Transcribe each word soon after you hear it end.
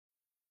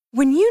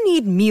When you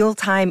need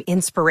mealtime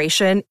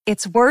inspiration,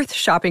 it's worth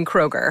shopping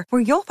Kroger,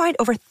 where you'll find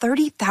over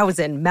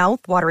 30,000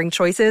 mouth-watering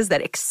choices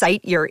that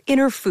excite your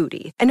inner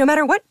foodie. And no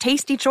matter what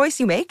tasty choice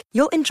you make,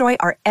 you'll enjoy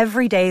our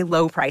everyday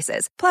low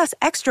prices, plus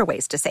extra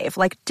ways to save,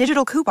 like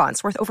digital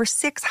coupons worth over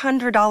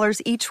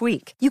 $600 each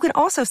week. You can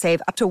also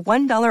save up to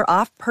 $1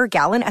 off per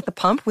gallon at the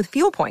pump with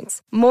fuel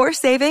points. More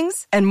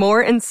savings and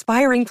more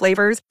inspiring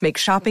flavors make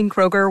shopping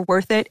Kroger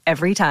worth it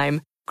every time.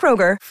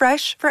 Kroger,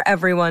 fresh for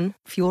everyone.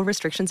 Fuel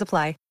restrictions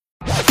apply.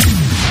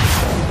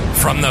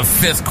 From the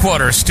Fifth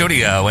Quarter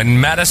Studio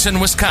in Madison,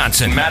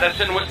 Wisconsin,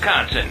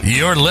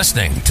 you're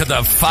listening to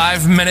the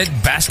 5-Minute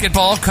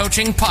Basketball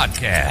Coaching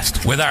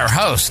Podcast with our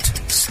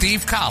host,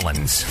 Steve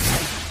Collins.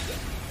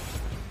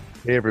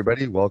 Hey,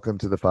 everybody. Welcome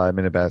to the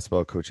 5-Minute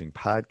Basketball Coaching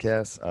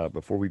Podcast.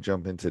 Before we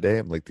jump in today,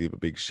 I'd like to give a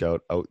big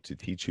shout out to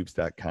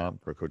teachhoops.com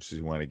for coaches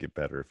who want to get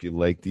better. If you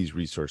like these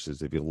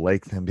resources, if you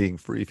like them being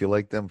free, if you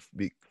like them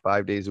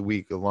 5 days a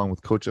week, along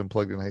with Coach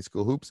Unplugged in High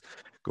School Hoops,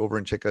 go over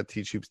and check out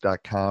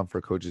teachhoops.com for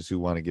coaches who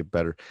want to get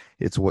better.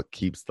 It's what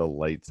keeps the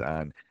lights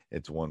on.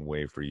 It's one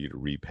way for you to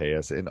repay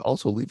us. And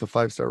also leave a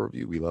 5-star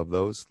review. We love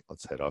those.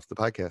 Let's head off the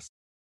podcast.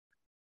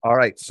 All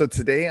right. So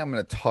today I'm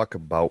going to talk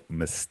about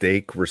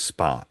mistake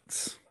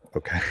response.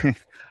 Okay.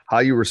 How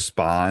you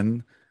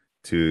respond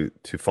to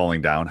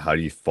falling down. How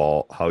do you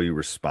fall? How you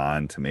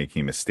respond to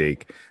making a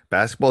mistake.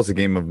 Basketball is a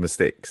game of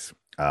mistakes.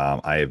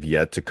 I have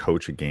yet to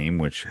coach a game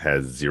which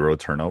has 0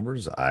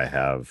 turnovers. I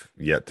have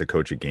yet to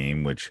coach a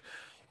game which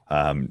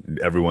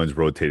everyone's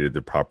rotated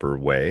the proper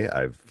way.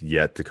 I've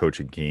yet to coach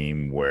a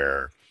game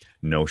where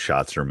no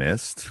shots are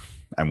missed.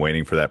 I'm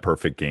waiting for that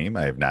perfect game.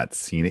 I have not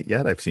seen it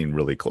yet. I've seen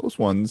really close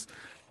ones,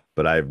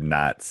 but I've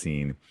not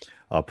seen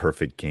a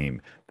perfect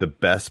game. The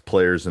best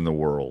players in the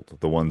world,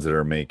 the ones that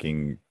are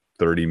making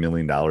 $30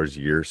 million a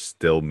year,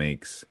 still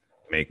make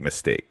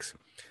mistakes.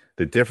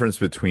 The difference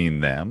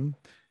between them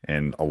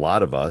and a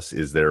lot of us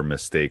is their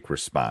mistake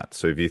response.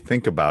 So if you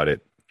think about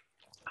it,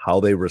 how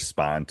they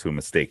respond to a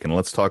mistake, and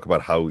let's talk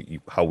about how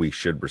we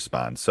should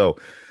respond. So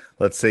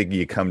let's say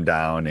you come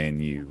down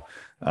and you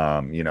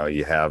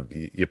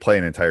play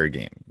an entire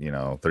game,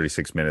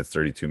 36 minutes,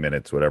 32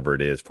 minutes, whatever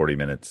it is, 40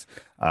 minutes,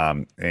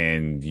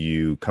 and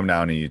you come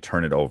down and you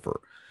turn it over.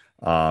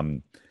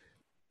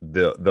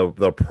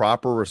 The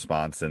proper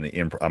response and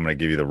I'm going to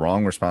give you the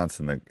wrong response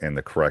and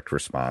the correct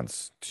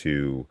response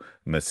to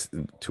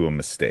a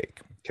mistake.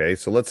 Okay,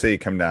 so let's say you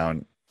come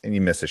down and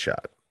you miss a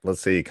shot. Let's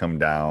say you come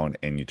down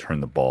and you turn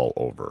the ball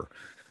over.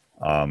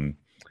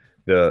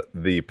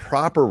 The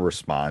proper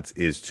response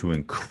is to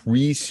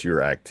increase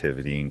your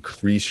activity,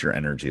 increase your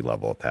energy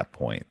level at that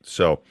point.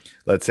 So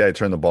let's say I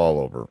turn the ball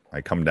over.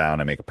 I come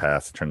down, I make a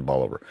pass, I turn the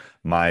ball over.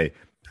 My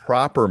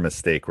proper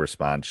mistake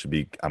response should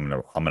be I'm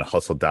gonna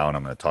hustle down.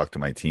 I'm gonna talk to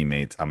my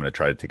teammates. I'm gonna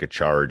try to take a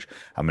charge.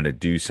 I'm gonna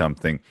do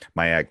something.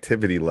 My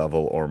activity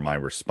level or my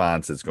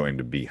response is going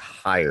to be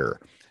higher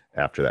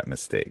after that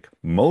mistake.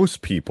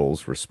 Most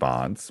people's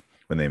response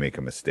when they make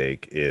a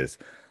mistake is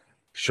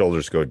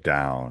shoulders go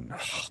down.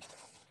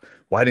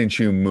 Why didn't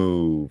you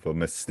move? A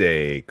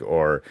mistake,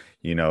 or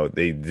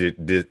they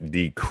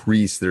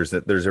decrease. There's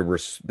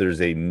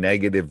a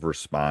negative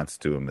response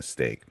to a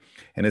mistake,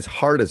 and it's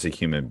hard as a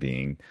human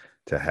being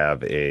to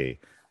have a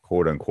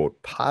quote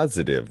unquote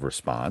positive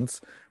response,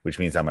 which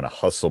means I'm going to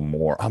hustle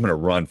more. I'm going to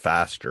run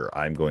faster.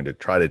 I'm going to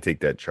try to take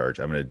that charge.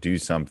 I'm going to do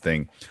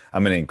something.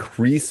 I'm going to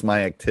increase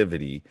my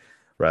activity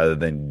rather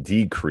than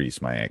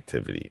decrease my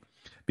activity.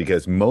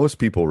 Because most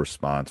people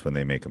response when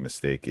they make a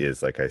mistake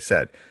is, like I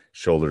said,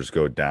 shoulders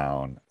go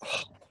down.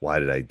 Oh, why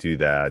did I do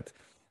that?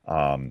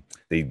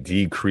 They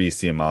decrease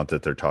the amount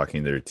that they're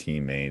talking to their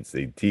teammates.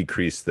 They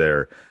decrease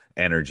their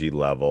energy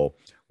level.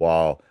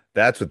 While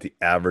that's what the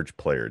average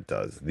player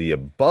does. The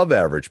above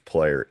average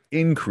player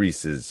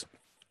increases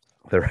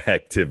their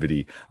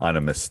activity on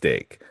a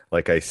mistake.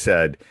 Like I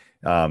said,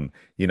 so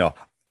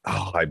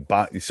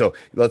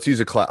let's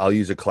use I'll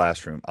use a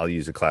classroom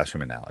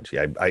analogy.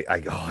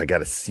 I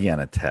got a C on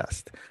a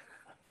test.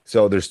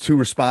 So there's 2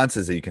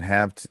 responses that you can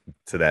have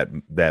to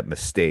that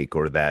mistake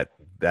or that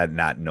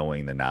not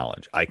knowing the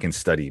knowledge. I can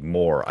study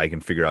more. I can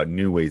figure out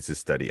new ways to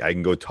study. I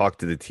can go talk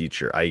to the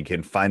teacher. I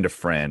can find a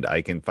friend.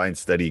 I can find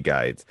study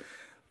guides.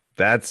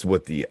 That's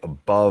what the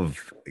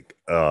above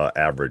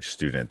average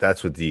student,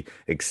 that's what the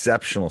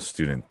exceptional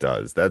student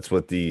does. That's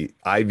what the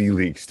Ivy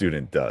League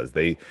student does.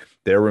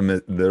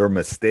 Their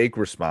mistake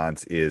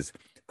response is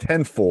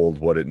tenfold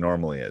what it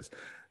normally is.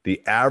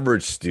 The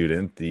average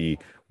student, the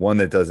one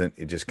that doesn't,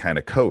 it just kind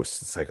of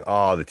coasts. It's like,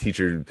 oh, the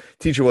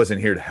teacher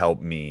wasn't here to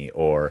help me,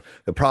 or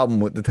the problem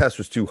with the test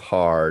was too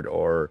hard,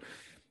 or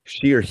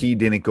she or he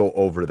didn't go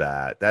over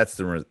that. That's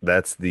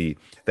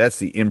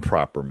the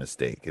improper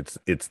mistake.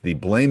 It's the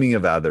blaming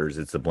of others.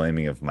 It's the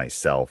blaming of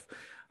myself.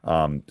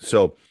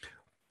 So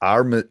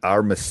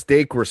our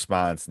mistake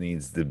response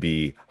needs to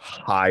be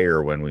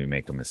higher when we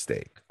make a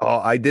mistake. Oh,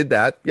 I did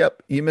that.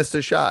 Yep, you missed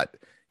a shot.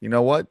 you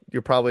know what?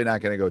 You're probably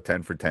not going to go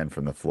 10 for 10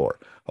 from the floor.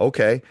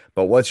 Okay,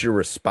 but what's your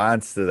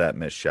response to that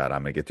missed shot?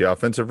 I'm going to get the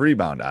offensive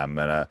rebound. I'm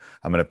going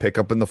to pick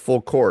up in the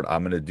full court.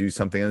 I'm going to do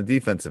something on the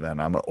defensive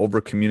end. I'm going to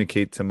over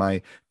communicate to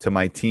my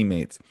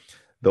teammates.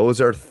 Those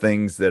are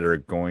things that are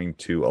going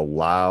to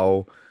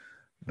allow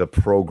the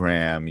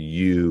program,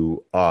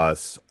 you,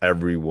 us,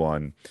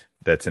 everyone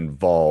that's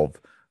involved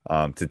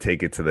to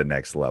take it to the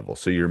next level.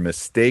 So your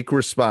mistake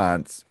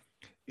response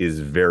is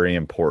very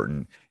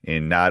important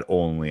in not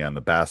only on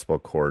the basketball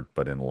court,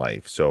 but in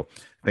life. So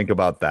think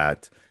about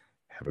that.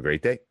 Have a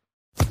great day.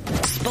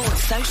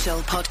 Sports Social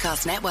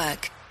Podcast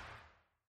Network.